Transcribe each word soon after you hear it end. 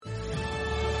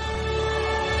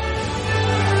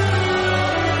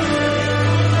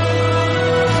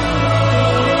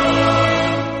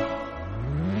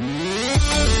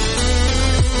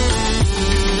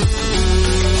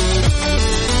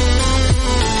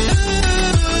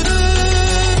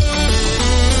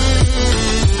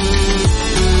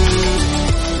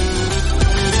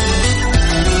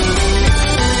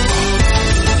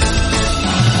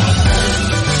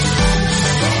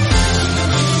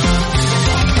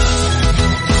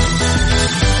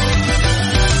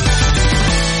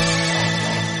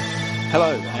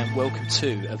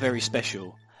to a very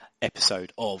special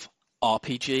episode of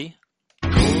RPG.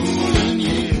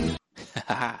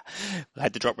 I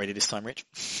had the drop ready this time, Rich.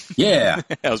 Yeah.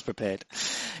 I was prepared.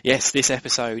 Yes, this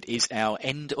episode is our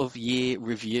end-of-year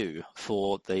review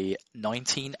for the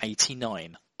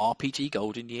 1989 RPG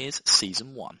Golden Years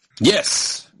Season 1.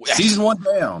 Yes. Season 1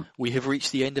 down. We have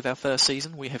reached the end of our first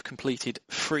season. We have completed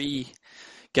 3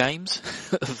 games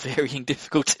of varying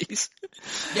difficulties.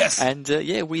 Yes. And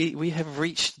we have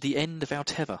reached the end of our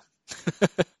tether.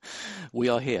 We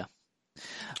are here.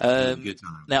 Good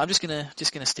time. Now I'm just gonna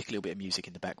stick a little bit of music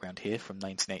in the background here from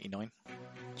 1989,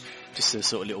 just a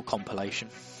sort of little compilation.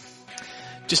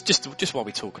 Just while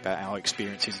we talk about our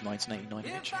experiences in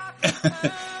 1989, Mitch.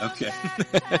 Okay.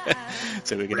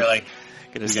 So we're gonna Really?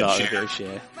 start with a bit of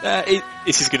share.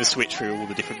 This is gonna switch through all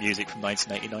the different music from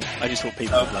 1989. I just thought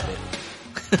people would love it.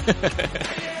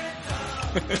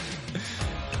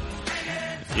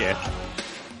 Yeah.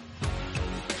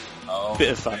 Oh.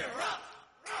 Bit of fun.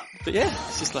 But yeah,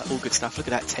 it's just like all good stuff. Look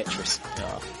at that Tetris.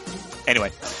 Oh. Anyway,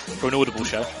 for an audible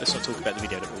show, let's not talk about the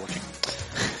video that we're watching.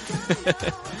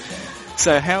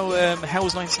 So how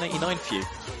was 1989 for you?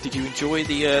 Did you enjoy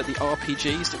the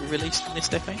RPGs that were released in this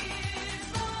decade?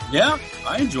 Yeah,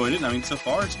 I enjoyed it. I mean, so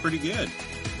far it's pretty good.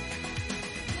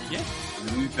 Yeah.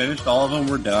 We finished all of them.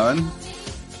 We're done.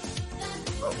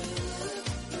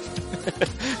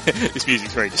 This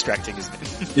music's very distracting, isn't it?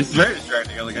 It's very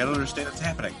distracting. I don't understand what's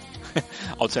happening.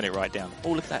 I'll turn it right down.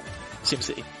 Oh, look at that.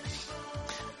 SimCity.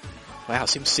 Wow,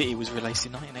 SimCity was released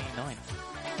in 1989.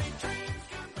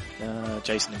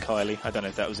 Jason and Kylie. I don't know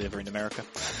if that was ever in America.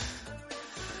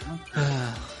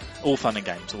 All fun and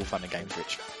games,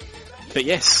 Rich. But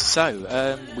yes,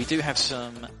 so we do have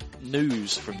some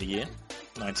news from the year,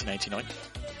 1989.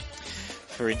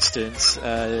 For instance,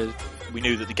 we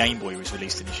knew that the Game Boy was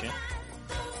released in this year.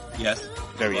 Yes.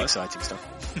 Very exciting stuff.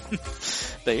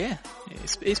 But yeah,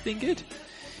 it's been good.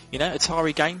 You know,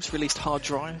 Atari Games released Hard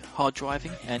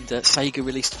Driving, and Sega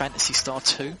released Phantasy Star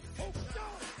 2.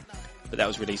 But that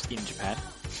was released in Japan.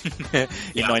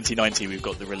 In 1990, we've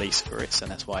got the release for it, so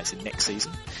that's why it's in next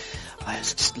season.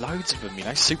 There's just loads of them, you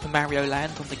know. Super Mario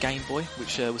Land on the Game Boy,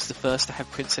 which was the first to have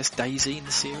Princess Daisy in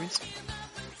the series.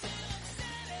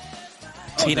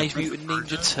 Teenage Mutant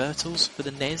Ninja Turtles for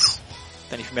the NES.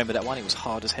 Don't know if you remember that one, it was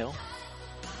hard as hell.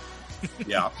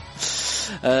 Yeah.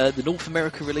 The North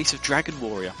America release of Dragon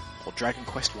Warrior, or Dragon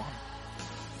Quest 1.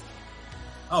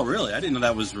 Oh, really? I didn't know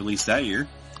that was released that year.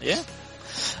 Yeah.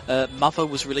 Mother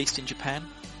was released in Japan,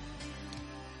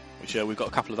 which we've got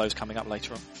a couple of those coming up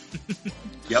later on.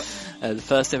 Yep. The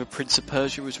first ever Prince of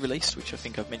Persia was released, which I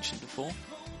think I've mentioned before.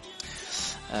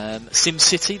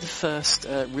 SimCity, the first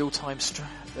real-time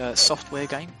software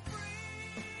game,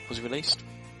 was released.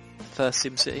 First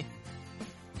SimCity.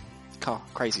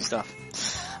 Crazy stuff.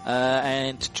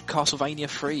 And Castlevania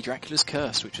 3, Dracula's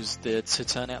Curse, which was to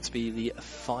turn out to be the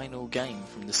final game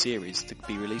from the series to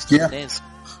be released on the NES.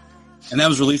 And that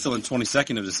was released on the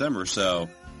 22nd of December, so...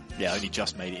 Yeah, only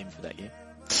just made it in for that year.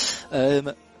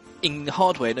 In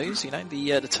hardware news, you know,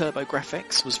 the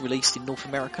TurboGrafx was released in North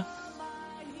America.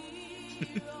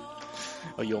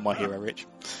 Oh, you're my hero, Rich.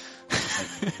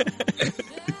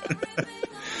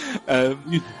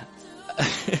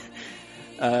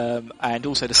 And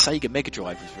also the Sega Mega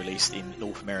Drive was released in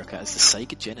North America as the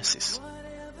Sega Genesis.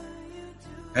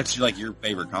 That's like your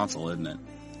favorite console, isn't it?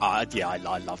 Yeah,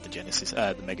 I love the Genesis,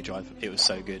 the Mega Drive. It was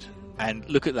so good. And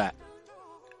look at that.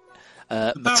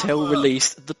 Mattel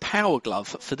released the Power Glove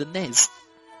for the NES.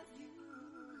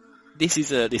 This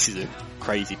is a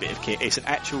crazy bit of kit. It's an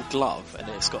actual glove, and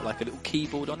it's got like a little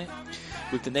keyboard on it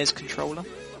with the NES controller.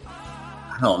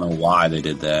 I don't know why they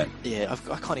did that. Yeah,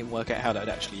 I can't even work out how that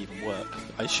would actually even work.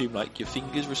 I assume like your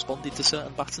fingers responded to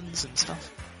certain buttons and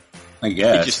stuff. I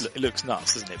guess. It looks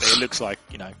nuts, doesn't it? But it looks like,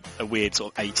 you know, a weird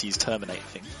sort of 80s Terminator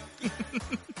thing.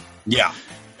 Yeah.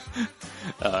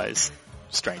 It's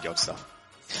strange odd stuff.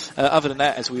 Other than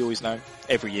that, as we always know,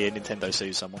 every year Nintendo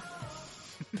sues someone.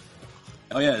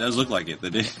 Oh yeah, it does look like it. They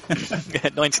did.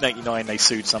 1989, they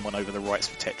sued someone over the rights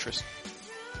for Tetris.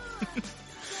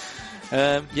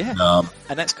 Yeah.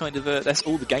 And that's kind of that's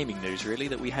all the gaming news really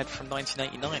that we had from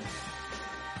 1989.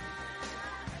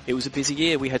 It was a busy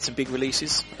year. We had some big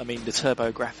releases. I mean, the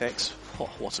TurboGrafx.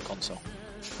 What a console!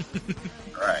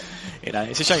 Right. You know,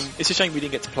 it's a shame. It's a shame we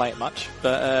didn't get to play it much,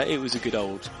 but it was a good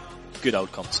old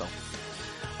console.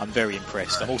 I'm very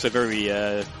impressed. Right. I'm also very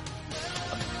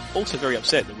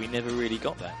upset that we never really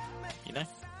got that. You know.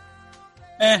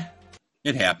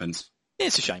 It happens.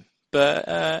 It's a shame, but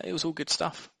it was all good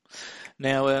stuff.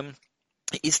 Now, it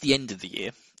is the end of the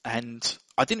year, And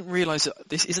I didn't realise that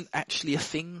this isn't actually a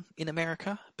thing in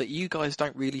America, but you guys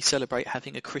don't really celebrate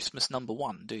having a Christmas number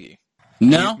one, do you?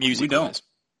 No, Music we don't. wise.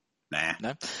 Nah.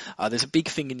 No? There's a big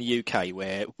thing in the UK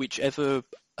where whichever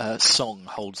song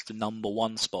holds the number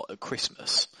one spot at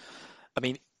Christmas, I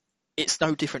mean, it's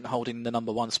no different than holding the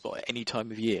number one spot at any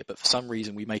time of year, but for some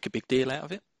reason we make a big deal out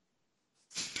of it.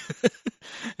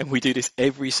 And we do this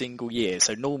every single year.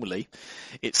 So normally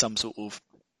it's some sort of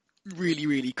really,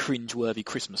 really cringe-worthy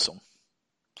Christmas song.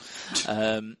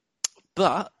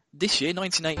 But this year,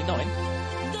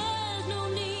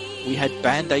 1989, we had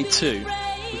Band Aid 2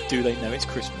 with Do They Know It's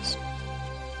Christmas.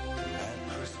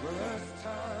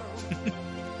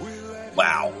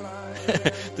 Wow.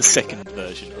 The second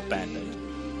version of Band Aid.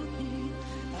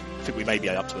 I think we may be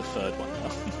up to a third one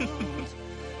now.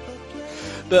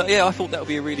 But yeah, I thought that would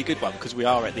be a really good one because we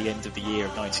are at the end of the year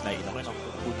of 1989. I thought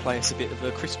we'll play us a bit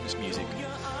of Christmas music.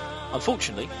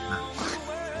 Unfortunately,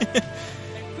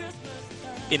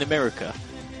 in America,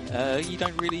 you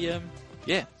don't really,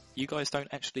 you guys don't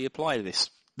actually apply this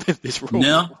rule.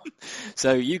 No.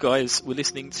 So you guys were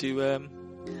listening to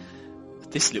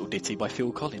this little ditty by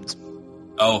Phil Collins.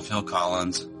 Oh, Phil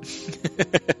Collins.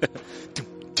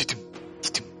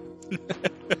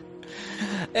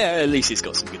 Yeah, at least it's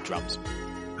got some good drums.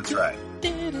 That's right.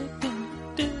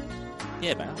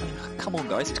 Yeah, man. Come on,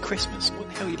 guys. It's Christmas. What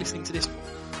the hell are you listening to this for?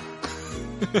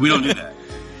 We don't do that.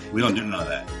 We don't do none of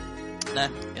that. Nah.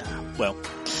 Yeah, well,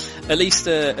 at least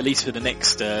for the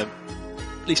next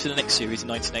series in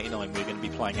 1989, we're going to be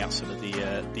playing out some of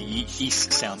the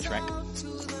East soundtrack.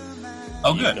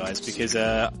 Oh, you good, guys, because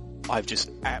I've just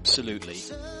absolutely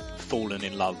fallen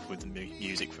in love with the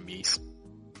music from Yeast.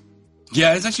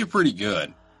 Yeah, it's actually pretty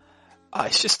good.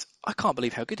 It's just, I can't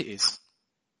believe how good it is.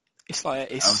 It's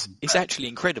like, it's actually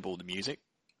incredible, the music.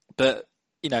 But,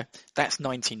 you know, that's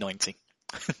 1990.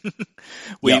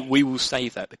 We will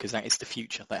save that because that is the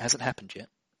future. That hasn't happened yet.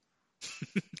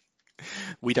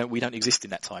 We don't exist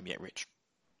in that time yet, Rich.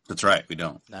 That's right, we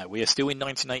don't. No, we are still in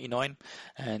 1989,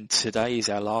 and today is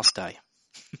our last day.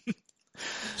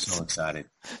 So excited.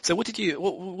 So what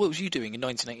was you doing in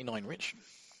 1989, Rich?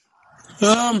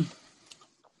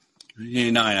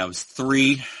 89, I was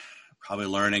 3, probably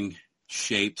learning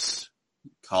shapes,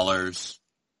 colors,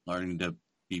 learning to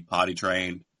be potty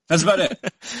trained. That's about it.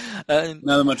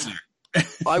 Not much there.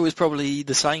 I was probably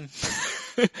the same.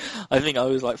 I think I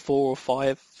was like 4 or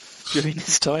 5 during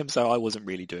this time, so I wasn't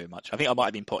really doing much. I think I might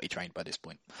have been potty trained by this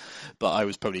point, but I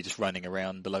was probably just running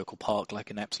around the local park like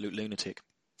an absolute lunatic.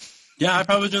 Yeah, I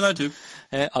probably do that too.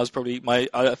 I was probably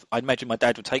I'd imagine my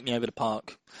dad would take me over the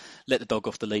park, let the dog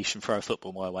off the leash, and throw a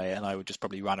football my way, and I would just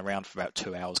probably run around for about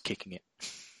 2 hours kicking it,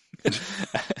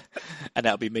 and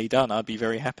that would be me done. I'd be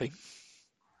very happy.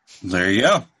 There you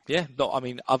go. Yeah,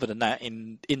 other than that,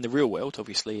 in the real world,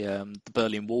 obviously, the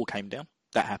Berlin Wall came down.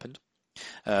 That happened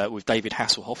with David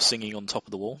Hasselhoff singing on top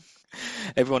of the wall.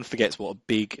 Everyone forgets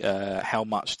how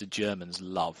much the Germans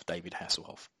love David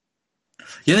Hasselhoff.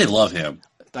 Yeah, they love him.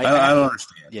 I don't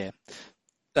understand. Yeah,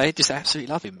 they just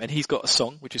absolutely love him, and he's got a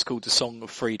song which is called "The Song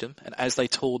of Freedom." And as they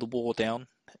tore the wall down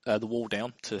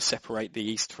to separate the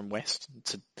East from West,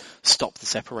 to stop the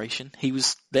separation, he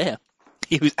was there.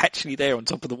 He was actually there on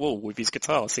top of the wall with his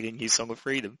guitar singing his Song of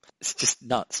Freedom. It's just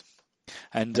nuts.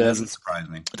 And it doesn't surprise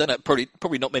me. I don't know,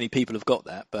 probably not many people have got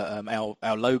that, but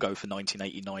our logo for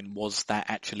 1989 was that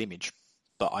actual image.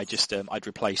 But I'd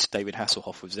replaced David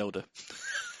Hasselhoff with Zelda.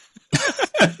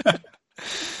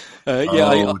 I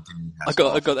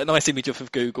got that nice image off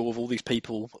of Google of all these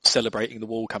people celebrating the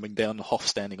wall coming down, Hoff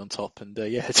standing on top, and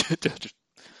just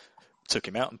took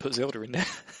him out and put Zelda in there.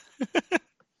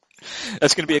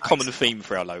 That's going to be a common theme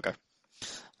for our logo.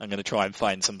 I'm going to try and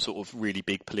find some sort of really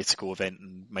big political event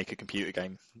and make a computer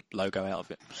game logo out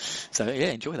of it. So yeah,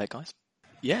 enjoy that, guys.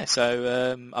 Yeah,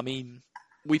 so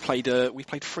we played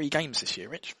 3 games this year,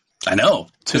 Rich. I know.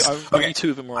 Only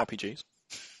 2 of them were RPGs.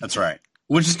 That's right.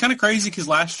 Which is kind of crazy because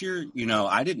last year,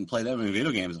 I didn't play that many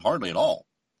video games hardly at all.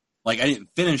 Like, I didn't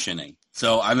finish any.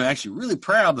 So I'm actually really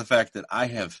proud of the fact that I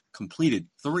have completed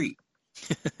 3.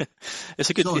 It's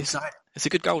a good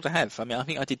goal to have. I mean, I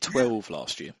think I did 12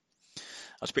 last year.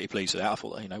 I was pretty pleased with that. I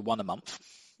thought, 1 a month.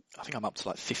 I think I'm up to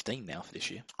like 15 now for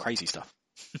this year. Crazy stuff.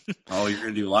 Oh, you're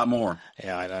going to do a lot more.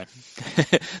 Yeah, I know.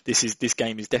 This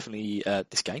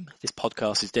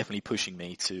podcast is definitely pushing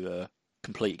me to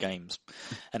complete games.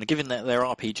 And given that they're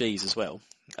RPGs as well,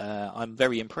 I'm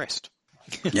very impressed.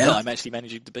 Yeah. That I'm actually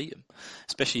managing to beat them.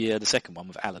 Especially the second one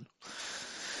with Alan.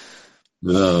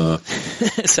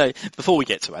 So before we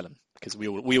get to Alan, because we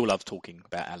all love talking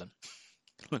about Alan,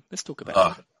 let's talk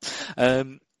about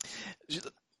Alan.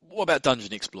 what about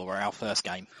Dungeon Explorer, our first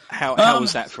game? How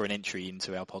was that for an entry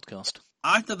into our podcast?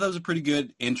 I thought that was a pretty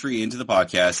good entry into the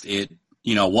podcast. It,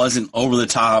 wasn't over the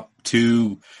top,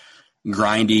 too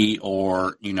grindy,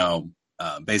 or,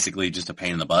 basically just a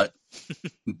pain in the butt.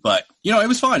 But, it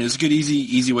was fun. It was a good,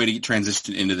 easy way to get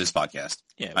transitioned into this podcast,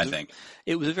 yeah, I think.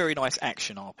 It was a very nice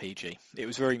action RPG. It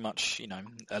was very much,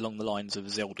 along the lines of a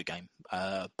Zelda game,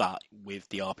 but with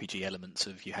the RPG elements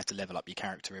of you had to level up your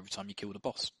character every time you killed a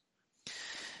boss.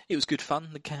 It was good fun.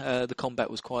 The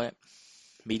combat was quite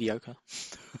mediocre,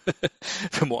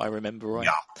 from what I remember, right?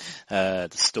 Yeah.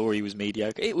 The story was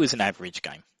mediocre. It was an average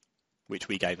game, which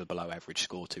we gave a below average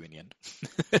score to in the end.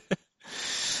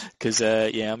 Because,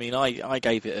 I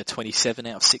gave it a 27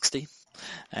 out of 60,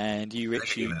 and you,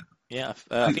 Rich, I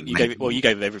think you gave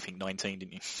it everything 19,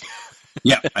 didn't you?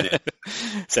 Yeah, I did.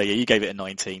 So, you gave it a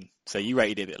 19. So you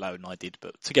rated it a bit lower than I did,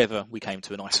 but together we came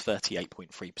to a nice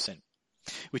 38.3%,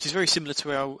 which is very similar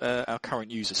to our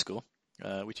current user score.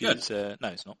 Which Good. is, no,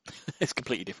 it's not. It's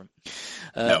completely different.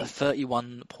 No.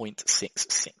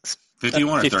 31.66.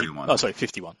 51 or 50, 31? Oh, sorry,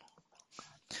 51.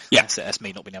 Yeah. That's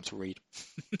me not being able to read.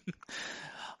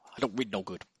 I don't read no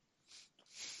good.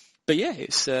 But yeah,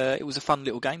 it was a fun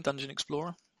little game, Dungeon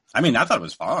Explorer. I mean, I thought it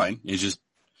was fine. It's just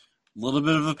a little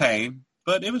bit of a pain,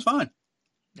 but it was fine.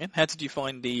 Yeah. How did you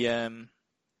find the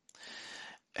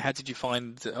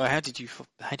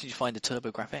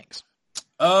TurboGrafx?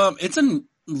 It's a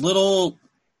little,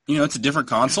 it's a different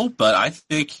console, but I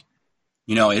think,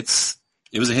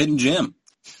 it was a hidden gem.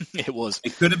 It was.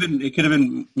 It could have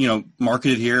been,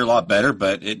 marketed here a lot better,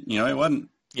 but it wasn't.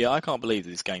 Yeah, I can't believe that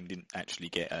this game didn't actually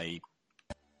get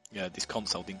this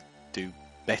console didn't do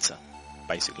better,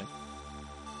 basically.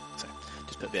 So,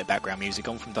 just put a bit of background music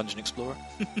on from Dungeon Explorer.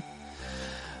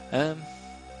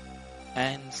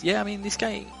 And yeah, I mean, this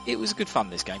game, it was good fun,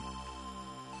 this game.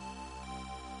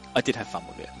 I did have fun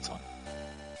with it at the time.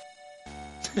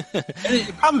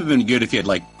 It'd probably been good if you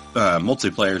had,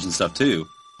 multiplayers and stuff, too.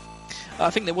 I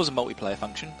think there was a multiplayer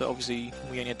function, but obviously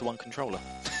we only had the one controller.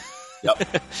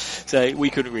 Yep. So we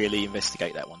couldn't really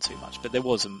investigate that one too much, but there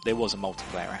was a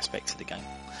multiplayer aspect to the game.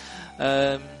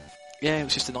 It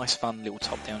was just a nice, fun little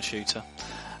top-down shooter.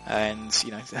 And,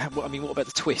 what about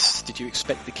the twist? Did you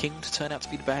expect the king to turn out to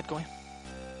be the bad guy?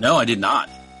 No, I did not.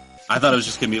 I thought it was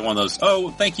just going to be one of those,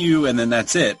 oh, thank you, and then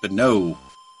that's it. But no,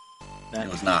 it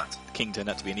was not. The king turned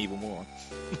out to be an evil moron.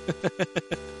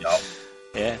 Yep.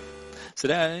 Yeah. So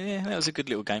that was a good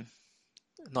little game.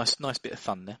 Nice bit of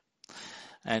fun there.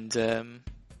 And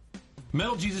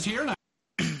Metal Jesus here now.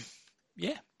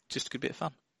 Yeah, just a good bit of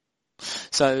fun.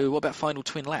 So what about Final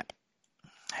Twin Lap?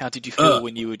 How did you feel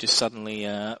when you were just suddenly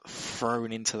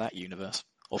thrown into that universe?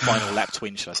 Or Final Lap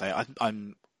Twin, should I say?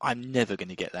 I'm never going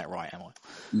to get that right, am I?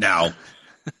 No.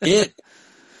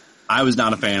 I was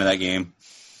not a fan of that game.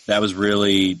 That was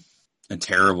really a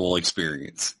terrible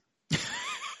experience.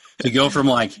 To go from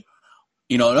an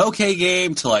okay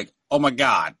game to oh my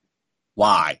God,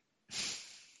 why?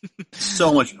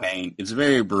 So much pain. It's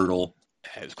very brutal.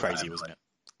 It was crazy, wasn't it?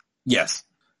 Yes.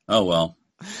 Oh well.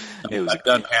 I've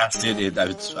done past it. I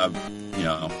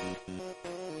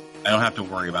don't have to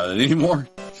worry about it anymore.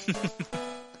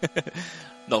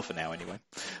 Not for now, anyway.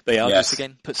 But yeah, I'll just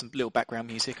again put some little background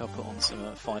music. I'll put on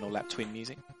some Final Lap Twin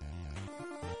music.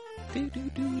 I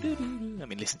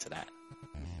mean, listen to that.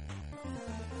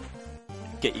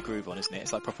 Get your groove on, isn't it?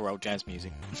 It's like proper old jazz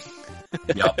music.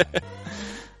 Yep.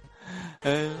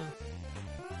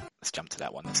 Let's jump to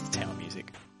that one. That's the town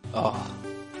music. Oh,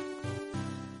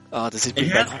 does it? It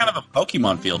has kind of a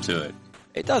Pokemon feel to it.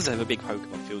 It does have a big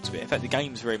Pokemon feel to it. In fact, the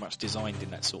game's very much designed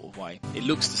in that sort of way. It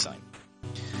looks the same,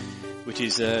 which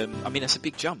is, that's a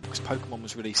big jump because Pokemon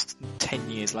was released 10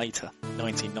 years later,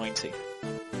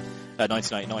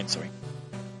 1999, sorry,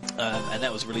 and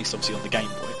that was released obviously on the Game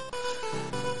Boy.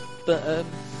 But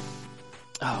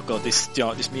oh god,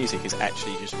 this music is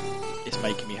actually it's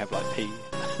making me have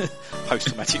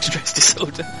post-traumatic stress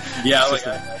disorder. Yeah, let's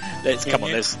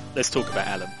talk about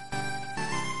Alan,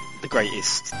 the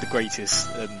greatest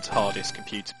and hardest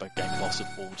computer game boss of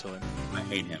all time. I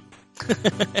hate him.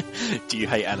 Do you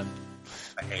hate Alan?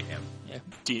 I hate him. Yeah.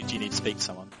 Do you need to speak to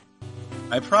someone?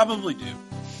 I probably do.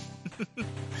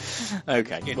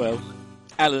 Okay. Well,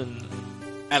 Alan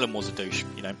was a douche.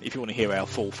 If you want to hear our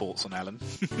full thoughts on Alan,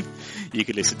 you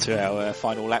could listen to our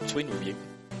Final Lap Twin review.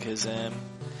 Because, and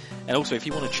also, if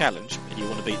you want a challenge and you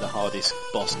want to beat the hardest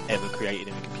boss ever created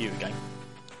in a computer game,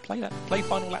 play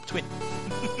Final Lap Twin,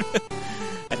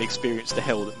 and experience the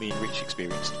hell that me and Rich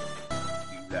experienced.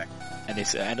 Exactly. And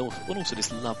also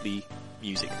this lovely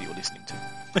music that you're listening to.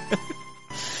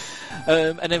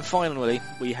 And then finally,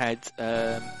 we had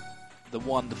the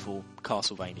wonderful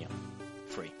Castlevania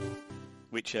 3,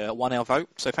 which won our vote.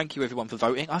 So thank you everyone for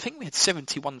voting. I think we had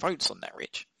 71 votes on that,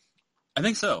 Rich. I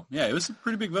think so. Yeah, it was a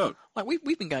pretty big vote. Like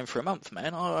we've been going for a month,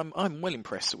 man. I'm well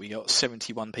impressed that we got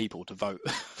 71 people to vote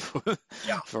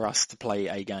for us to play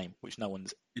a game, which no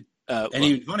one's. And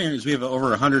even funnier is we have over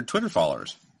 100 Twitter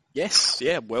followers. Yes,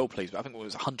 yeah, well pleased. I think it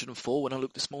was 104 when I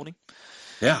looked this morning.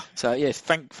 Yeah. So yeah,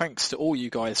 thanks to all you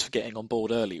guys for getting on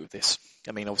board early with this.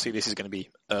 I mean, obviously this is going to be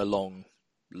a long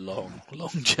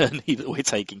journey that we're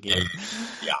taking here.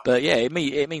 Yeah. But yeah, it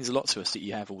means a lot to us that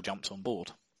you have all jumped on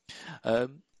board.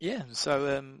 Yeah,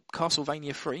 so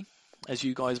Castlevania 3, as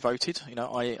you guys voted, you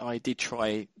know, I did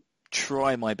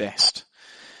try my best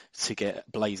to get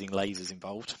blazing lasers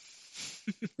involved.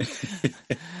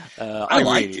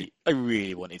 I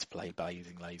really wanted to play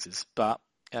blazing lasers, but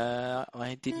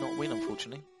I did not win,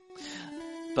 unfortunately.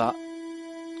 But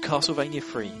Castlevania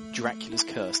 3, Dracula's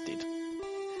Curse did.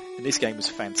 And this game was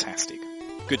fantastic.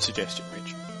 Good suggestion,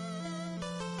 Rich.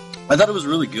 I thought it was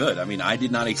really good. I mean, I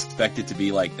did not expect it to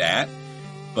be like that,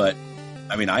 but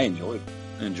I mean, I enjoyed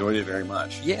it very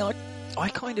much. Yeah, I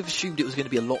kind of assumed it was going to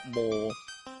be a lot more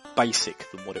basic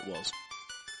than what it was,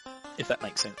 if that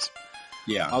makes sense.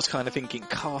 Yeah. I was kind of thinking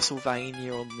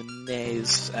Castlevania on the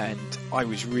NES, and I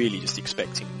was really just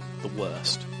expecting the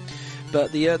worst.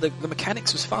 But the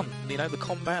mechanics was fun. You know, the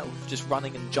combat of just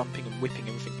running and jumping and whipping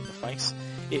everything in the face.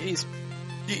 It is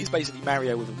basically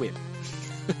Mario with a whip.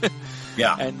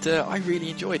 Yeah. And I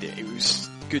really enjoyed it. It was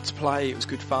good to play. It was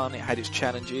good fun. It had its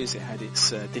challenges. It had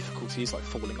its difficulties, like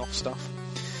falling off stuff.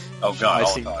 Oh God! I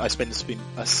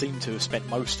seem to have spent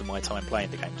most of my time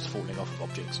playing the game just falling off of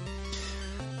objects.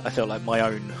 I felt like my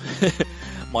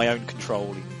own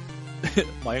controlling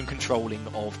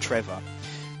of Trevor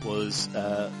was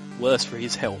worse for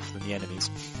his health than the enemies.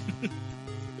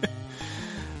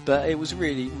 But it was a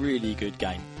really, really good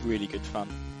game. Really good fun.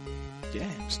 Yeah,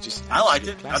 it was just. I liked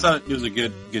it. Classic. I thought it was a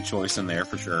good choice in there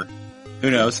for sure. Who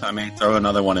knows? I may throw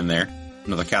another one in there,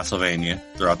 another Castlevania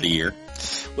throughout the year.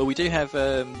 Well, we do have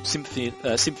Symphony of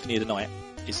the Night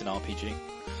is an RPG,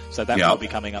 so that will be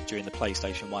coming up during the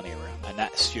PlayStation 1 era, and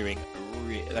that's during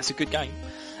that's a good game,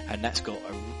 and that's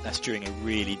during a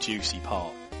really juicy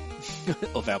part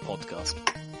of our podcast.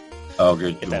 Oh,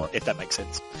 good. If that makes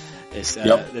sense. There's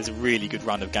a really good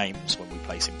run of games when we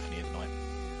play Symphony of the Night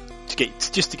to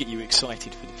get you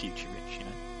excited for the future, Rich. You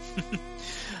know.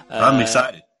 I'm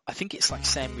excited. I think it's like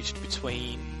sandwiched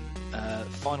between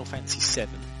Final Fantasy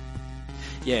VII.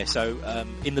 Yeah, so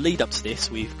in the lead up to this,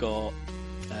 we've got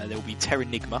there will be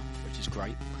Terranigma, which is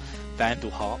great,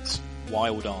 Vandal Hearts,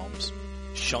 Wild Arms,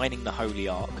 Shining the Holy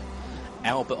Ark,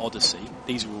 Albert Odyssey.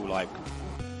 These are all like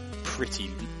pretty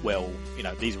well, you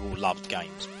know, these are all loved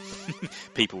games.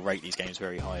 People rate these games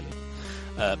very highly.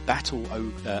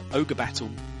 Ogre Battle,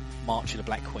 March of the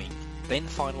Black Queen, then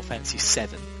Final Fantasy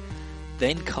VII,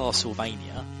 then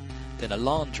Castlevania, then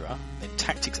Alandra, then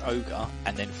Tactics Ogre,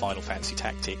 and then Final Fantasy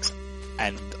Tactics,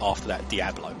 and after that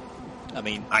Diablo. I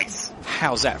mean, nice.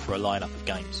 How's that for a lineup of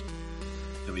games?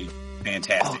 It'll be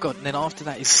fantastic. Oh god, and then after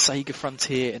that is Sega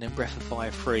Frontier, and then Breath of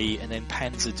Fire 3, and then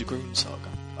Panzer Dragoon Saga.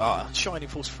 Shining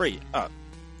Force 3.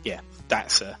 Yeah,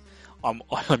 that's I'm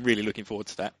really looking forward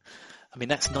to that. I mean,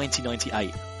 that's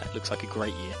 1998. That looks like a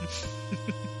great year.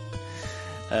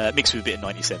 Mixed with a bit of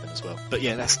 97 as well. But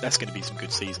yeah, that's going to be some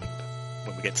good seasoning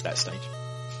when we get to that stage.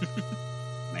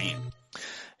 Man.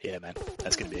 Yeah, man,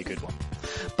 that's going to be a good one.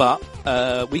 But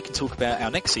we can talk about our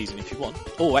next season if you want.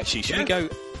 Oh, actually, should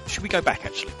we go back?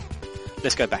 Actually,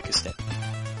 let's go back a step.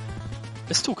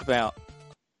 Let's talk about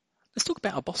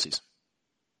our bosses.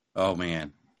 Oh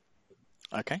man.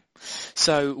 Okay,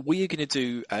 so we are going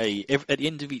to do at the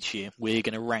end of each year, we're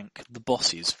going to rank the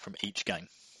bosses from each game.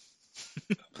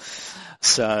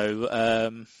 So,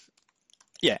 and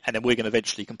then we're going to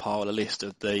eventually compile a list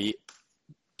of the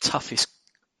toughest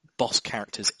boss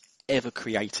characters ever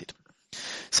created.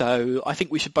 So I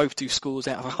think we should both do scores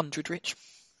out of 100, Rich.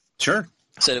 Sure.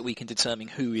 So that we can determine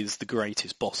who is the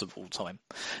greatest boss of all time.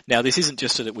 Now, this isn't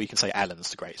just so that we can say Alan's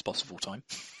the greatest boss of all time.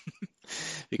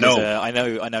 Because I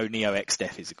know Neo X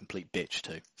Def is a complete bitch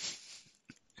too.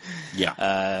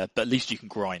 Yeah. But at least you can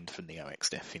grind for Neo X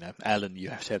Def, you know. Alan, you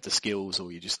have to have the skills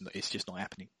or it's just not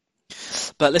happening.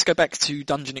 But let's go back to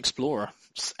Dungeon Explorer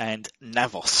and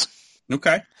Navos.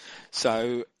 Okay.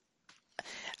 So,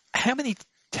 how many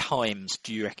times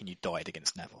do you reckon you died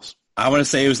against Navos? I want to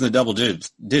say it was in the double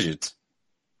digits.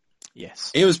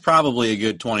 Yes. It was probably a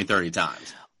good 20, 30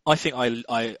 times. I think I hit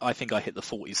the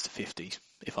 40s to 50s,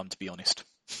 if I'm to be honest.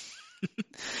 It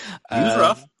was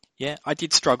rough. Yeah, I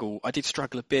did struggle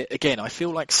a bit. Again, I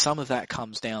feel like some of that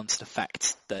comes down to the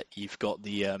fact that you've got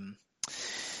the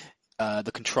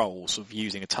the controls of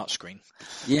using a touchscreen.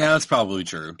 Yeah, that's probably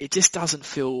true. It just doesn't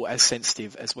feel as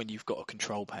sensitive as when you've got a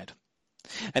control pad.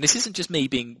 And this isn't just me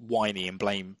being whiny and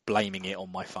blaming it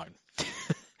on my phone.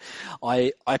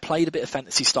 I played a bit of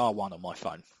Phantasy Star 1 on my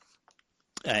phone,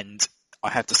 and I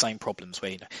have the same problems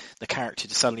where the character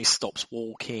just suddenly stops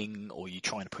walking, or you're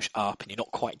trying to push up and you're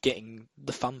not quite getting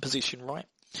the thumb position right.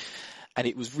 And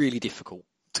it was really difficult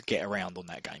to get around on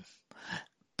that game.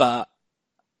 But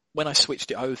when I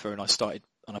switched it over and I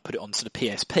put it onto the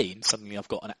PSP, and suddenly I've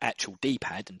got an actual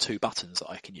D-pad and 2 buttons that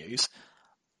I can use,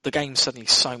 the game's suddenly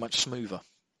so much smoother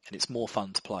and it's more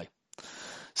fun to play.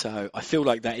 So I feel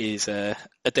like that is a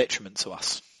detriment to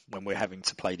us when we're having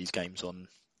to play these games on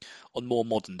more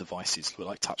modern devices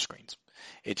like touchscreens.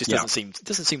 It just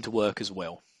doesn't seem to work as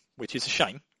well, which is a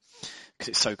shame because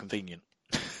it's so convenient.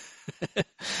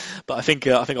 But I think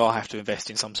I'll have to invest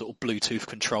in some sort of Bluetooth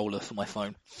controller for my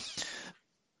phone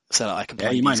so that I can play.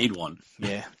 Yeah, you might need one.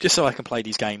 Yeah, just so I can play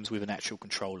these games with an actual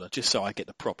controller, just so I get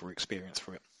the proper experience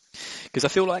for it. Because I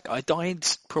feel like I died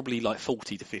probably like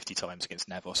 40 to 50 times against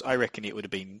Navos. I reckon it would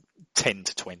have been 10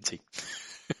 to 20.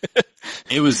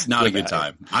 It was not a good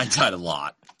time. I died a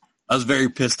lot. I was very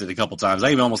pissed at a couple times. I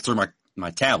even almost threw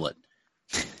my tablet.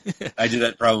 I did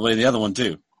that probably the other one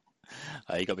too.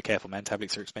 You got to be careful, man.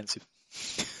 Tablets are expensive.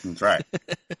 That's right.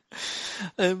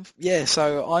 Yeah,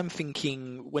 so I'm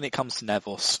thinking when it comes to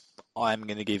Navos, I'm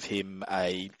going to give him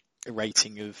a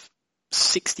rating of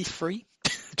 63,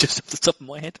 just off the top of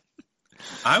my head.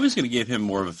 I was going to give him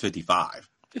more of a 55.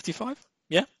 55?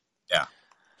 Yeah? Yeah.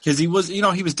 Because he was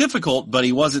difficult, but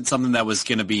he wasn't something that was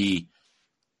going to be,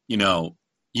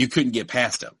 you couldn't get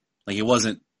past him. Like, it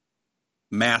wasn't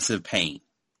massive pain.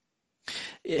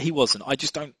 Yeah, he wasn't. I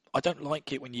don't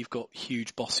like it when you've got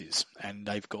huge bosses and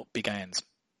they've got big hands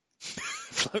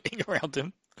floating around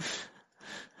them.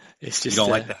 It's just, you don't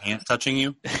like the hands touching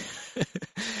you?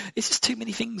 It's just too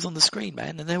many things on the screen,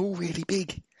 man, and they're all really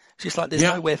big. It's just like there's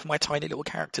nowhere for my tiny little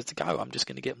character to go. I'm just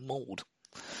going to get mauled.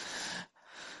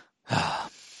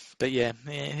 But yeah,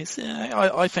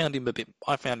 I found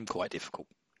him quite difficult.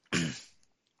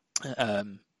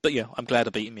 But yeah, I'm glad I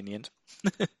beat him in the end.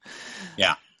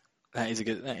 Yeah. That is a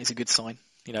good sign.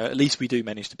 At least we do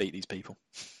manage to beat these people.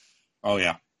 Oh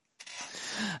yeah.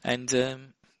 And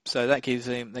so that gives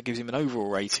him an overall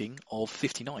rating of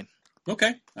 59.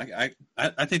 Okay.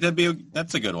 I think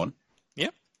that's a good one. Yeah.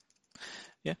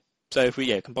 Yeah. So if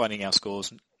we combining our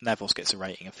scores, Navos gets a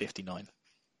rating of 59.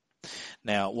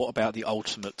 Now, what about the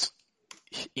ultimate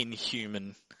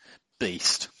inhuman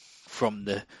beast from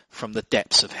the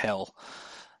depths of hell,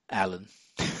 Alan?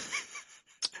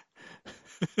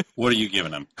 What are you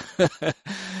giving him?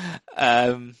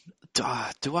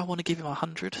 Do I want to give him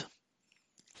 100?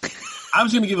 I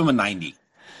was going to give him a 90.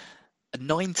 A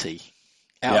 90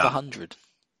 out of 100?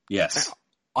 Yes.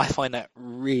 I find that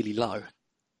really low.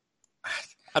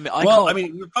 I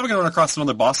mean, we're probably going to run across some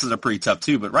other bosses that are pretty tough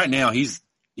too, but right now he's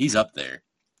up there.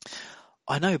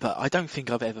 I know, but I don't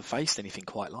think I've ever faced anything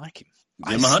quite like him.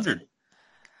 Give him 100.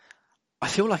 I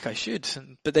feel like I should,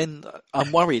 but then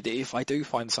I'm worried that if I do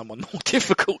find someone more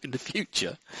difficult in the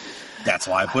future. That's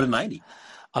why I put a 90.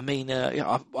 I mean,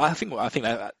 I think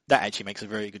that actually makes a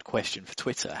very good question for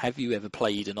Twitter. Have you ever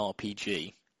played an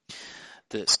RPG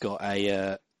that's got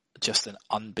just an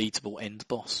unbeatable end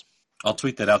boss? I'll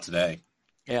tweet that out today.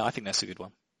 Yeah, I think that's a good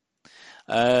one.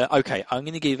 Okay, I'm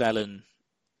going to give Alan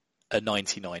a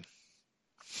 99.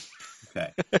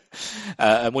 Okay.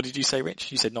 And what did you say,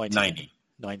 Rich? You said 90.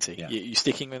 90. Yeah. You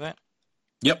sticking with that?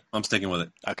 Yep, I'm sticking with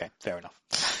it. Okay, fair enough.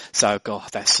 So, God,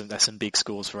 that's some big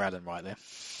scores for Alan right there.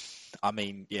 I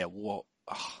mean, yeah, what?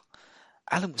 Oh,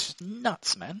 Alan was just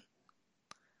nuts, man.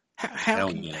 How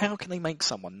can they make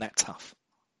someone that tough?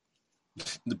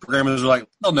 The programmers are like,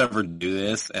 they'll never do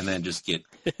this, and then just get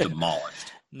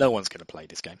demolished. No one's going to play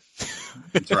this game.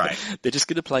 That's right. They're just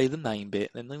going to play the main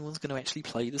bit, and no one's going to actually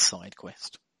play the side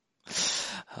quest.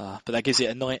 But that gives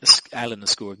it Alan a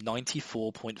score of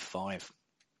 94.5.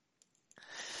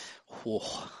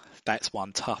 Oh, that's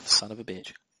one tough son of a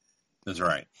bitch. That's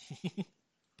right.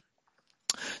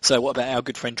 So what about our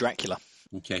good friend Dracula?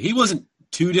 Okay, he wasn't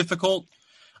too difficult.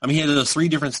 I mean, he had those 3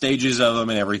 different stages of him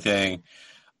and everything.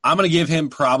 I'm going to give him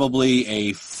probably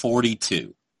a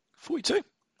 42. 42?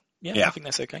 Yeah, I think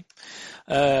that's okay.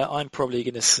 I'm probably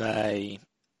going to say...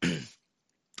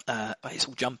 it's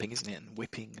all jumping, isn't it, and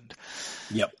whipping, and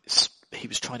yep. He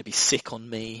was trying to be sick on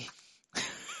me.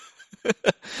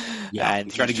 Yeah,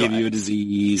 and trying to give you a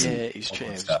disease. Yeah,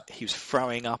 he was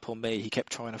throwing up on me. He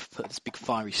kept trying to put this big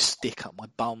fiery stick up my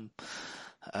bum,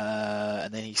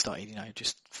 and then he started,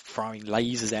 just throwing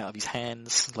lasers out of his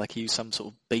hands like he was some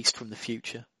sort of beast from the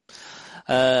future.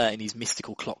 in his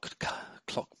mystical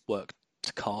clockwork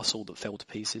castle that fell to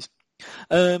pieces.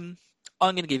 I'm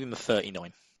going to give him a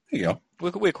 39. There you go.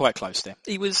 We're quite close there.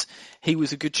 He was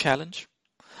a good challenge,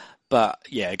 but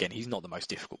yeah, again, he's not the most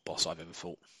difficult boss I've ever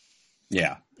fought.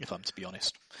 Yeah. If I'm to be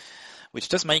honest, which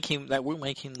does make him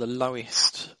the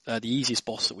lowest, the easiest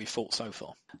boss that we've fought so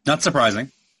far. Not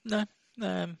surprising. No,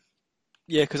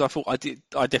 yeah, because I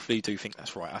definitely do think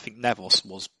that's right. I think Navos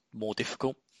was more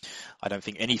difficult. I don't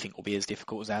think anything will be as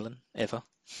difficult as Alan ever.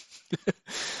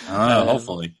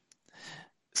 Hopefully.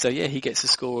 So yeah, he gets a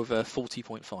score of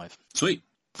 40.5. Sweet.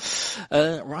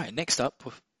 Right, next up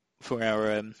for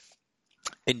our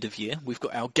end of year, we've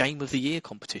got our Game of the Year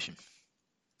competition.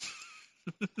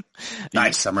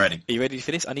 Nice, I'm ready. Are you ready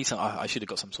for this? I need some. I should have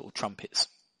got some sort of trumpets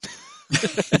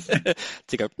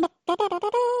to go.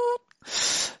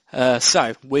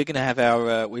 So we're going to have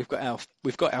our. We've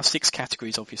got our 6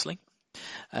 categories, obviously,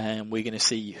 and we're going to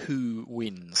see who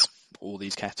wins all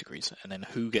these categories, and then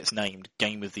who gets named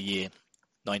Game of the Year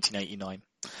 1989,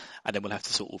 and then we'll have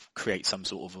to sort of create some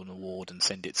sort of an award and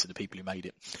send it to the people who made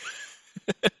it.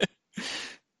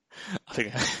 I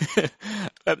think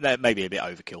that may be a bit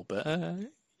overkill, but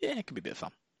yeah, it can be a bit of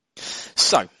fun.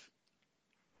 So,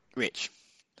 Rich,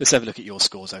 let's have a look at your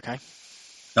scores, okay?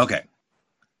 Okay.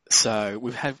 So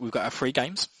we've got our 3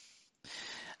 games,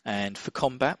 and for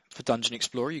combat, for Dungeon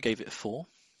Explorer, you gave it a 4.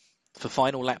 For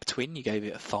Final Lap Twin, you gave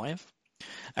it a 5,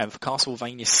 and for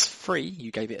Castlevania 3,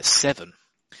 you gave it a 7.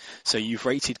 So you've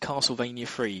rated Castlevania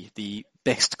 3 the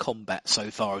best combat so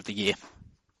far of the year.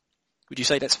 Would you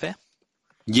say that's fair?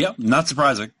 Yep, not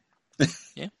surprising.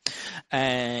 Yeah.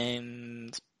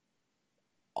 And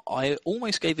I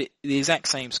almost gave it the exact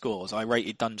same scores. I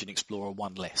rated Dungeon Explorer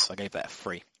 1 less. I gave that a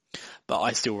 3. But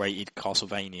I still rated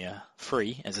Castlevania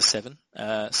 3 as a 7.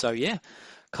 So yeah,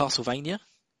 Castlevania,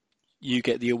 you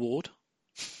get the award.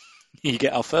 You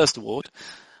get our first award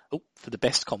for the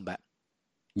best combat.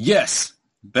 Yes.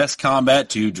 Best combat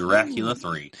to Dracula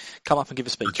 3. Come up and give a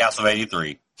speech. Or Castlevania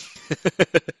 3.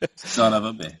 Son of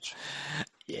a bitch.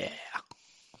 Yeah.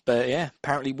 But yeah,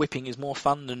 apparently whipping is more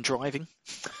fun than driving.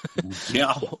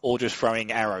 Yeah. Or just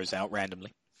throwing arrows out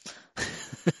randomly.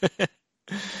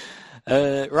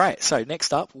 Right, so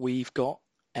next up we've got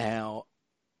our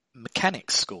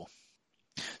mechanics score.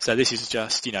 So this is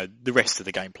just, the rest of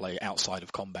the gameplay outside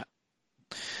of combat.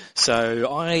 So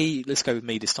let's go with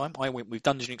me this time. I went with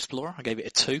Dungeon Explorer. I gave it a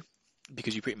 2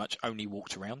 because you pretty much only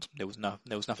walked around. There was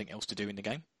nothing else to do in the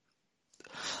game.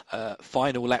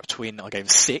 Final Lap Twin, I gave a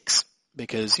 6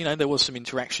 because, there was some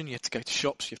interaction. You had to go to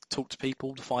shops, you have to talk to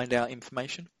people to find out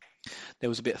information. There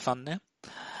was a bit of fun there.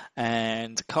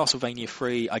 And Castlevania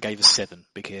 3, I gave a 7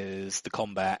 because the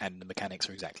combat and the mechanics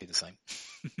are exactly the same.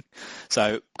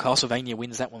 So Castlevania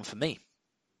wins that one for me.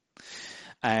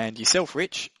 And yourself,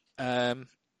 Rich, again,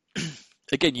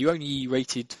 you only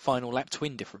rated Final Lap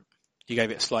Twin different. You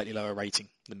gave it a slightly lower rating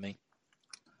than me.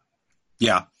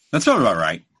 Yeah, that's about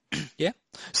right. Yeah.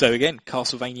 So again,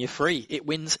 Castlevania 3, it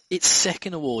wins its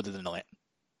second award of the night.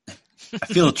 I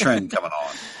feel a trend coming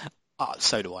on.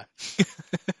 So do I.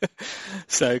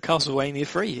 So Castlevania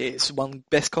 3, it's won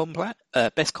best combat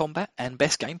and best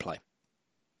gameplay.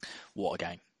 What a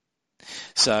game.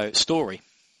 So, story.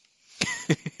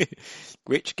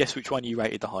 Rich, guess which one you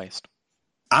rated the highest?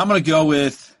 I'm going to go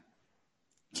with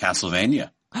Castlevania.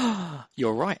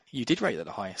 You're right. You did rate it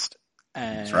the highest.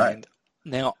 And that's right.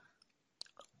 Now,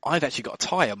 I've actually got a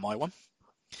tie on my one.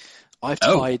 I've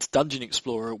tied Dungeon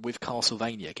Explorer with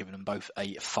Castlevania, giving them both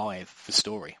a 5 for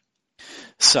story.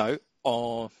 So,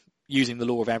 using the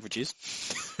law of averages,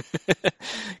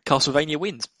 Castlevania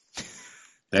wins.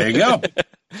 There you go.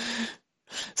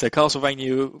 So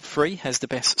Castlevania 3 has the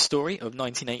best story of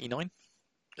 1989,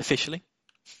 officially.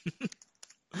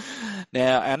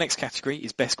 Now, our next category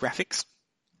is best graphics.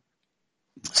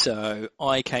 So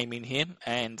I came in here,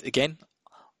 and again,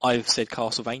 I've said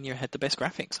Castlevania had the best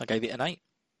graphics. I gave it an 8.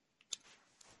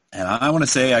 And I want to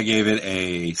say I gave it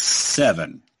a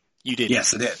 7. You did.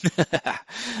 Yes, I did.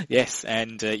 Yes,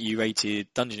 and you rated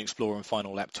Dungeon Explorer and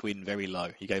Final Lap Twin very low.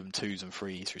 You gave them 2s and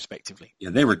 3s, respectively.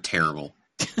 Yeah, they were terrible.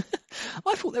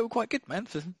 I thought they were quite good, man.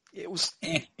 It was,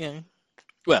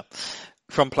 well,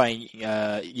 from playing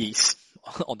Yeast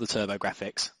on the Turbo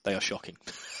graphics, they are shocking.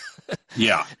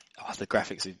 Yeah. The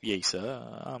graphics of Yeast,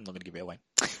 I'm not going to give it away.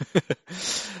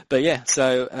 But yeah,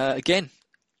 so again,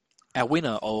 our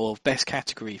winner of best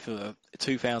category for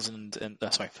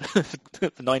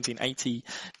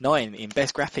 1989 in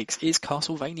best graphics is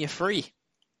Castlevania 3.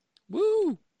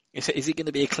 Woo! Is it going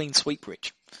to be a clean sweep,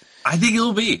 Rich? I think it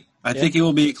will be. I think it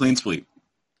will be a clean sweep.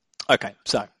 Okay,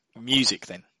 so music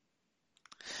then.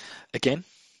 Again,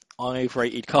 I've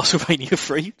rated Castlevania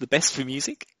 3 the best for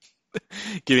music,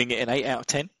 giving it an 8 out of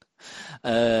 10,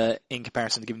 in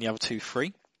comparison to giving the other two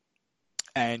 3.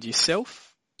 And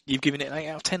yourself, you've given it an 8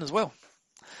 out of 10 as well.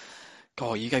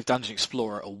 God, you gave Dungeon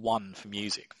Explorer a 1 for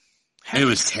music. It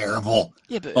was terrible.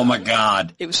 Yeah, but oh my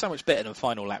god. It was so much better than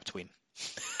Final Lap Twin.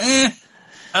 I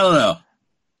don't know.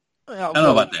 I don't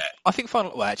know about that. I think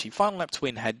Final Lap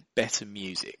Twin had better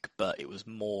music, but it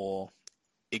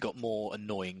got more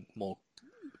annoying, more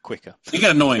quicker. It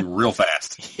got annoying real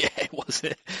fast. Yeah,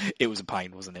 it was a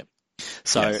pain, wasn't it?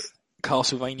 So, yes.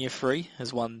 Castlevania 3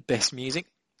 has won Best Music.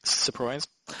 Surprise.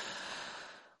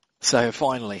 So,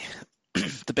 finally,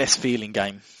 the best feeling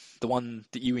game. The one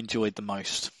that you enjoyed the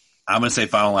most. I'm going to say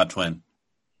Final Lap Twin.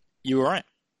 You were right.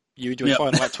 You enjoyed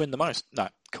Final Lap Twin the most? No,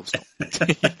 of course not.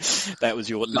 That was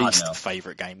your least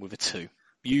favourite game with a 2.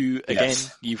 You, again,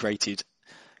 you've rated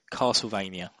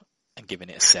Castlevania and given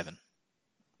it a 7.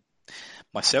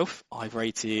 Myself, I've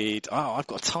rated... Oh, I've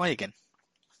got a tie again.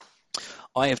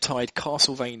 I have tied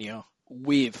Castlevania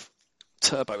with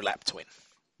Turbo Lap Twin.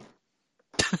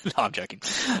 No, I'm joking.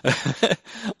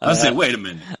 I said, wait a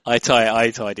minute. I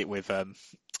tied it with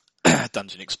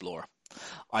Dungeon Explorer.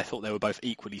 I thought they were both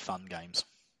equally fun games.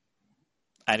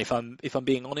 And if I'm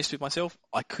being honest with myself,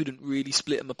 I couldn't really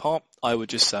split them apart. I would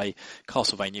just say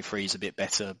Castlevania 3 is a bit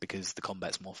better because the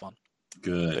combat's more fun.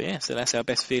 Good. But yeah, so that's our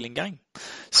best feeling game.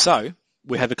 So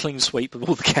we have a clean sweep of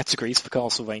all the categories for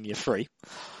Castlevania 3.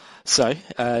 So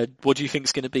what do you think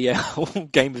is going to be our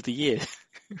game of the year,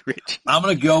 Rich? I'm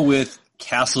going to go with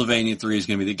Castlevania 3 is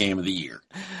going to be the game of the year.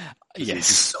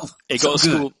 Yes. It got a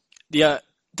score. Yeah,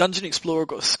 Dungeon Explorer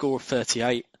got a score of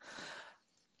 38.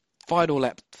 Final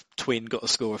Lap Twin got a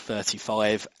score of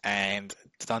 35, and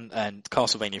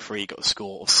Castlevania 3 got a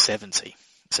score of 70.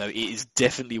 So it is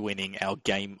definitely winning our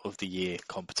Game of the Year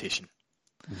competition.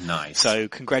 Nice. So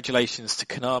congratulations to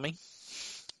Konami,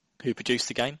 who produced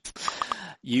the game.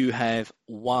 You have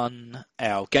won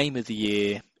our Game of the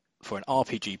Year for an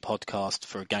RPG podcast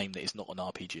for a game that is not an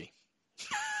RPG.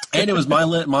 And it was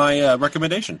my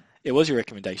recommendation. It was your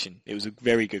recommendation. It was a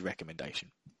very good recommendation.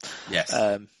 Yes.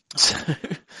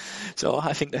 So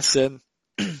I think that's going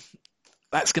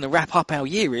to wrap up our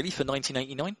year, really, for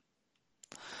 1989.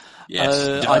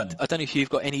 Yes. I don't know if you've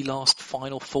got any last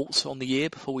final thoughts on the year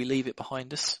before we leave it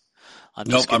behind us.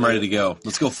 I'm ready to go.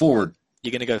 Let's go forward.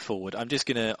 You're going to go forward.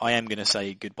 I am going to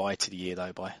say goodbye to the year,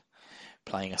 though, by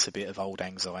playing us a bit of Old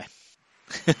Anxiety,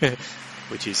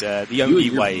 which is the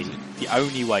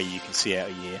only way you can see out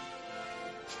a year.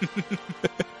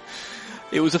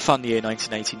 It was a fun year,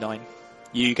 1989.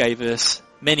 You gave us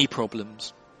many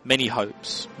problems, many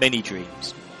hopes, many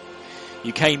dreams.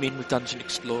 You came in with Dungeon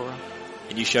Explorer,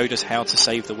 and you showed us how to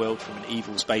save the world from an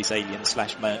evil space alien /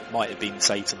 might have been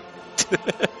Satan.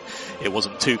 It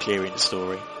wasn't too clear in the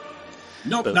story.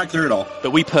 Nope, not clear at all.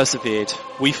 But we persevered.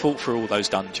 We fought through all those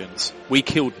dungeons. We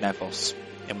killed Navos,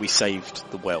 and we saved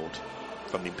the world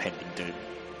from the impending doom.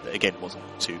 That again wasn't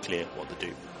too clear what the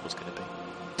doom was going to be.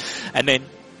 And then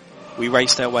we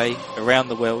raced our way around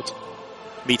the world,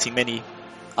 meeting many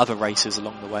other racers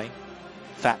along the way.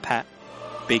 Fat Pat,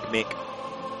 Big Mick,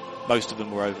 most of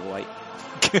them were overweight.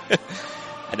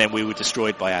 And then we were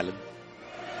destroyed by Alan.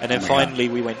 And then finally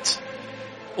we went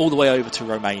all the way over to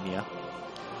Romania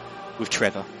with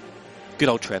Trevor. Good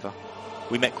old Trevor.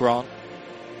 We met Grant,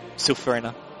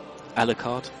 Silferina,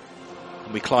 Alucard,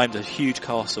 and we climbed a huge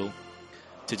castle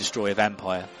to destroy a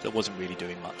vampire that wasn't really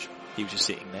doing much. He was just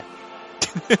sitting there.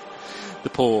 The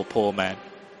poor man.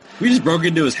 We just broke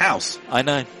into his house. I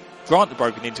know. Grant had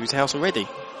broken into his house already.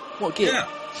 What a git. Yeah.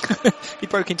 He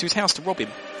broke into his house to rob him.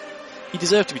 He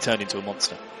deserved to be turned into a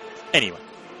monster. Anyway,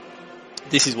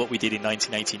 this is what we did in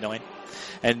 1989,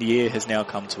 and the year has now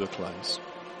come to a close.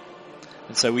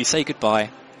 And so we say goodbye,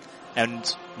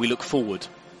 and we look forward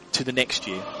to the next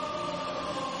year.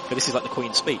 But this is like the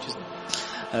Queen's speech, isn't it?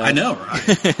 I know,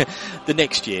 right? The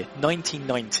next year,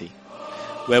 1990,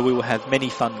 where we will have many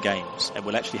fun games, and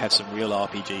we'll actually have some real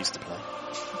RPGs to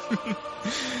play.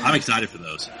 I'm excited for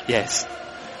those. Yes.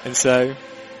 And so,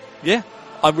 yeah,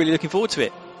 I'm really looking forward to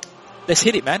it. Let's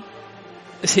hit it, man.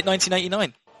 Let's hit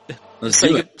 1989. Let's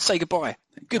do it. Say goodbye.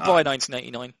 Goodbye,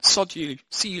 1989. Sod you.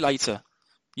 See you later.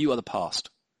 You are the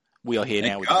past. We are here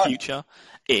now with the future.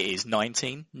 It is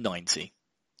 1990.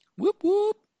 Whoop,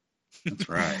 whoop. That's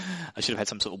right. I should have had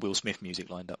some sort of Will Smith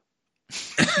music lined up.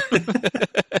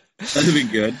 That'd have been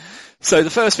good. So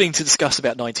the first thing to discuss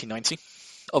about 1990,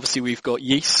 obviously we've got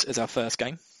Ys as our first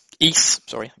game. Ys,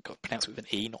 sorry, I've got to pronounce it with an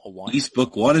E, not a Y. Ys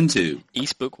Book 1 and 2.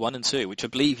 Ys Book 1 and 2, which I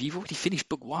believe you've already finished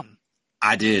Book 1.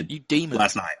 I did. You demon.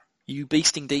 Last night. You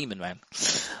beasting demon, man.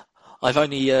 I've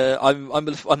only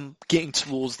I'm getting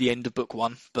towards the end of book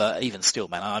 1, but even still,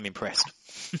 man, I'm impressed.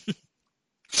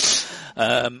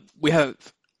 We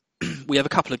have a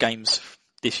couple of games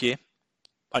this year,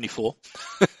 only 4.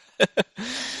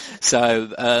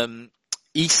 So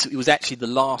East, it was actually the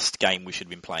last game we should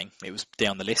have been playing. It was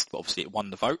down the list, but obviously it won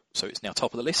the vote, so it's now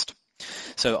top of the list.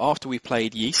 So after we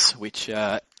played Yeast, which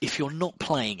if you're not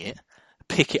playing it,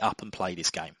 pick it up and play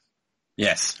this game.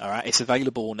 Yes. All right, it's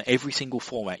available on every single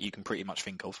format you can pretty much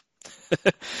think of.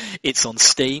 It's on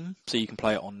Steam, so you can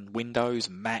play it on Windows,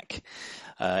 Mac.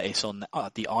 It's on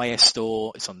the iOS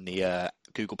store. It's on the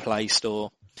Google Play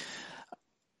store.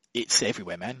 It's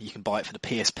everywhere, man. You can buy it for the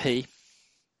PSP.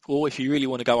 Or if you really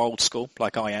want to go old school,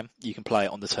 like I am, you can play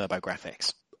it on the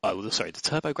TurboGrafx. Oh, sorry, the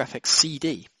TurboGrafx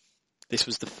CD. This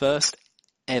was the first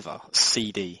ever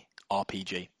CD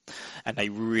RPG, and they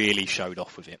really showed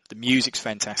off with it. The music's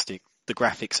fantastic. The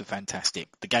graphics are fantastic.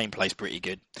 The gameplay's pretty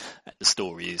good. The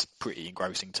story is pretty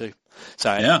engrossing too.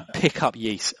 So pick up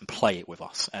Yeast and play it with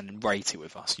us and rate it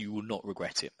with us. You will not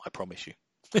regret it, I promise you.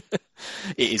 It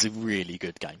is a really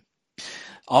good game.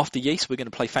 After Yeast, we're going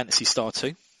to play Phantasy Star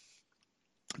 2.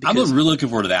 I'm really looking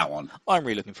forward to that one. I'm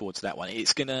really looking forward to that one.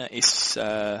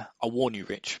 I'll warn you,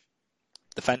 Rich,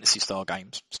 the Phantasy Star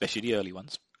games, especially the early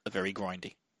ones, are very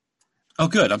grindy. Oh,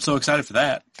 good. I'm so excited for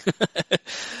that.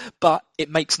 But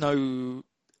it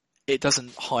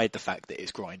doesn't hide the fact that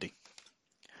it's grindy.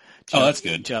 That's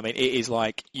good. Do you know what I mean? It is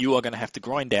like you are going to have to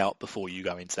grind out before you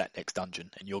go into that next dungeon,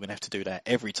 and you're going to have to do that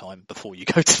every time before you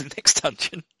go to the next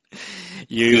dungeon.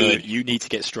 You need to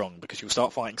get strong because you'll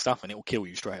start fighting stuff and it will kill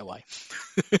you straight away.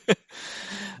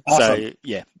 Awesome. So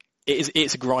yeah,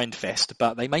 it's a grind fest,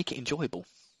 but they make it enjoyable.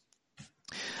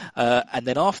 And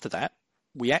then after that,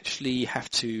 we actually have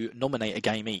to nominate a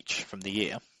game each from the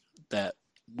year that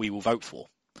we will vote for.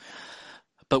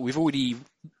 But we've already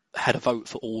had a vote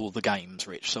for all the games,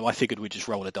 Rich, so I figured we'd just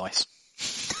roll a dice.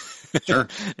 Sure.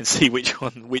 And see which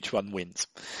one wins.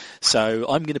 So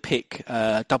I'm going to pick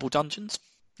Double Dungeons.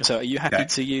 So are you happy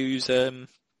to use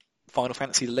Final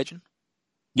Fantasy The Legend?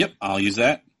 Yep, I'll use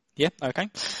that. Yeah, okay.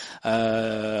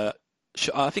 I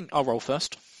think I'll roll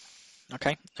first.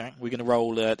 Okay, all right. We're going to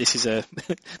roll. This is an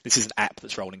app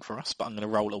that's rolling for us, but I'm going to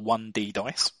roll a 1D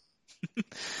dice,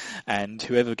 and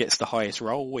whoever gets the highest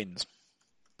roll wins.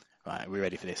 Right, we're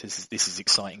ready for this. This is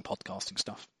exciting podcasting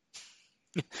stuff.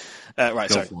 Right,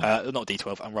 sorry, not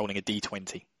D12. I'm rolling a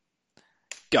D20.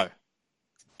 Go.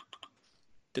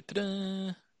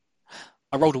 Da-da-da.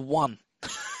 I rolled a 1.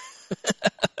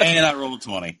 And I rolled a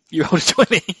 20. You rolled a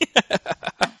 20.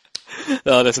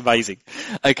 Oh, that's amazing.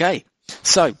 Okay,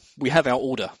 so we have our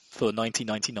order for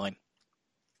 1999.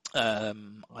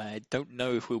 I don't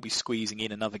know if we'll be squeezing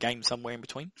in another game somewhere in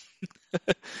between.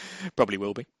 Probably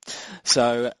will be.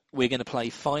 So we're going to play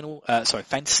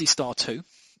Phantasy Star 2,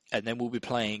 and then we'll be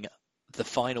playing the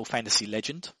Final Fantasy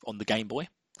Legend on the Game Boy,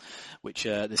 which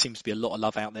there seems to be a lot of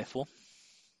love out there for.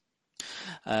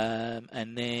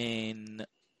 And then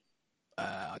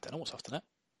I don't know what's after that.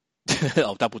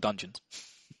 Double Dungeons.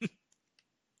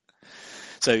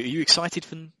 So, are you excited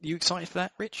for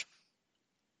that, Rich?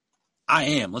 I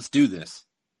am. Let's do this.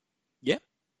 Yeah.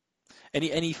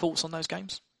 Any thoughts on those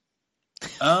games?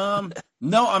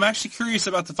 No, I'm actually curious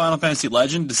about the Final Fantasy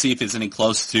Legend to see if it's any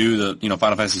close to the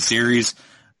Final Fantasy series.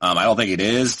 I don't think it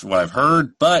is, from what I've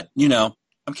heard, but I'm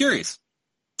curious.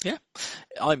 Yeah,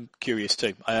 I'm curious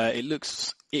too.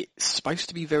 It's supposed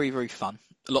to be very, very fun.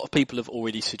 A lot of people have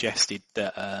already suggested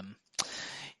that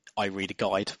I read a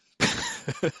guide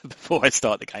before I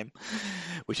start the game,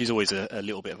 which is always a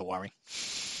little bit of a worry.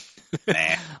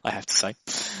 Nah. I have to say.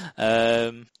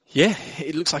 Yeah,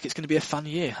 it looks like it's going to be a fun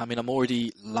year. I mean, I'm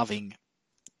already loving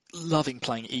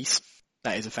playing East.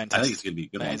 That is a fantastic. I think it's going to be a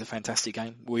good one. That is a fantastic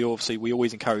game. We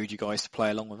always encourage you guys to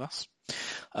play along with us.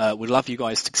 We'd love you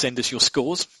guys to send us your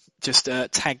scores. Just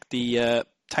tag the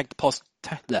podcast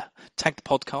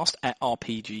at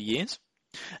RPG Years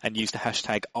and use the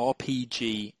hashtag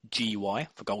RPGGY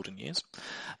for Golden Years.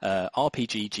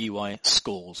 RPGGY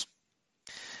scores.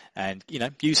 And,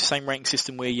 use the same ranking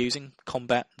system we're using: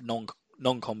 combat,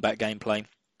 non-combat gameplay,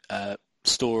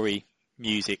 story,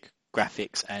 music,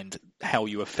 graphics, and how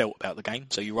you have felt about the game.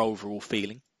 So your overall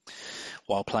feeling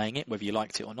while playing it, whether you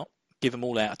liked it or not. Give them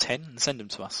all out of 10 and send them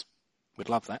to us. We'd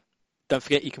love that. Don't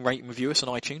forget you can rate and review us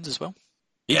on iTunes as well.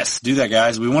 Yes, do that,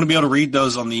 guys. We want to be able to read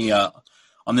those on the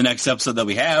next episode that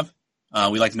we have.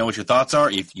 We'd like to know what your thoughts are,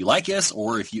 if you like us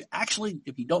or if you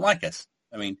don't like us.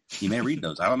 I mean, you may read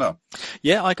those. I don't know.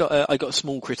 Yeah, I got a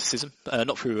small criticism,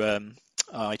 not through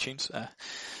iTunes,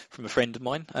 from a friend of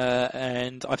mine,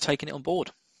 and I've taken it on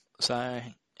board. So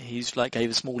He's like gave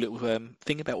a small little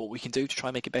thing about what we can do to try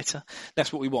and make it better.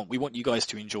 That's what we want. We want you guys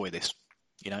to enjoy this.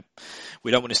 You know,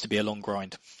 we don't want this to be a long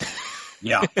grind.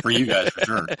 Yeah, for you guys, for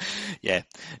sure. Yeah,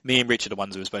 me and Rich are the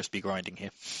ones who are supposed to be grinding here.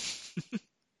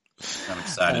 I'm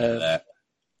excited for that.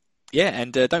 Yeah,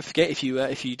 and don't forget, if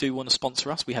you do want to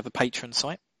sponsor us, we have a Patreon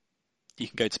site. You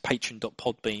can go to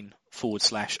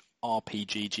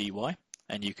patreon.podbean/RPGGY,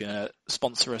 and you can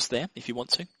sponsor us there if you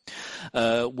want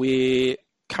to. We're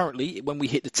currently, when we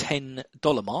hit the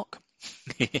 $10 mark,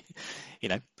 you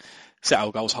know, set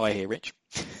our goals high here, Rich.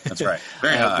 That's right.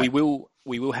 Very high.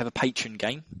 We will have a Patreon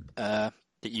game that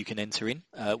you can enter in,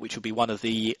 which will be one of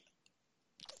the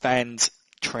fans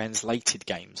translated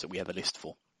games that we have a list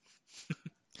for.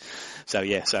 So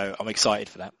I'm excited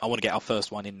for that. I want to get our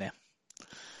first one in there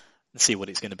and see what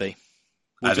it's going to be.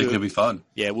 I think it'll be fun.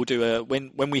 Yeah, we'll do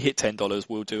when we hit $10,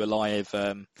 we'll do a live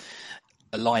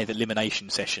elimination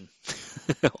session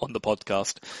on the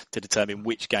podcast to determine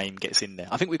which game gets in there.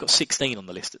 I think we've got 16 on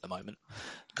the list at the moment.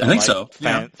 I think so.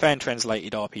 Fan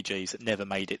translated RPGs that never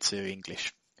made it to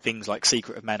English. Things like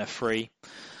Secret of Mana 3,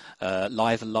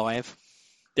 Live Alive.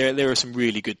 There are some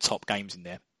really good top games in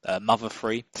there. Mother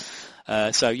 3.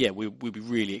 We'll be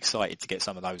really excited to get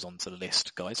some of those onto the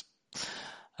list, guys.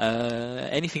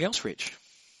 Anything else, Rich?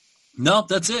 No,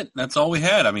 that's it. That's all we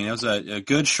had. I mean, it was a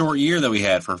good short year that we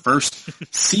had for first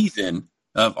season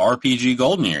of RPG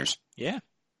Golden Years. Yeah.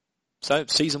 So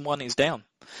season 1 is down.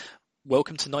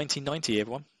 Welcome to 1990,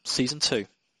 everyone. Season 2.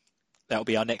 That'll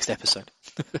be our next episode.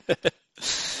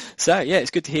 So yeah,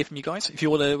 it's good to hear from you guys. If you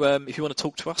want to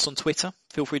talk to us on Twitter,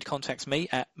 feel free to contact me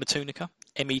at Metunica,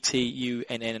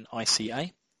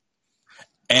 METUNNICA.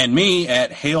 And me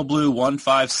at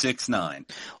HaleBlue1569.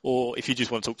 Or if you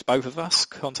just want to talk to both of us,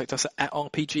 contact us at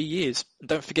RPG Years. And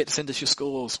don't forget to send us your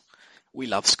scores. We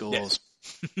love scores.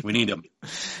 Yes. We need them.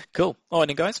 Cool. All right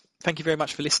then, guys. Thank you very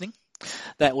much for listening.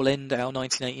 That will end our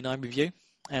 1989 review,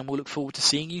 and we'll look forward to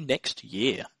seeing you next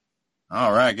year.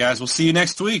 All right, guys. We'll see you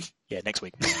next week. Yeah, next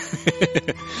week. All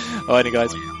right then,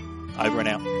 guys. Over and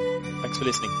out. Thanks for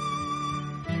listening.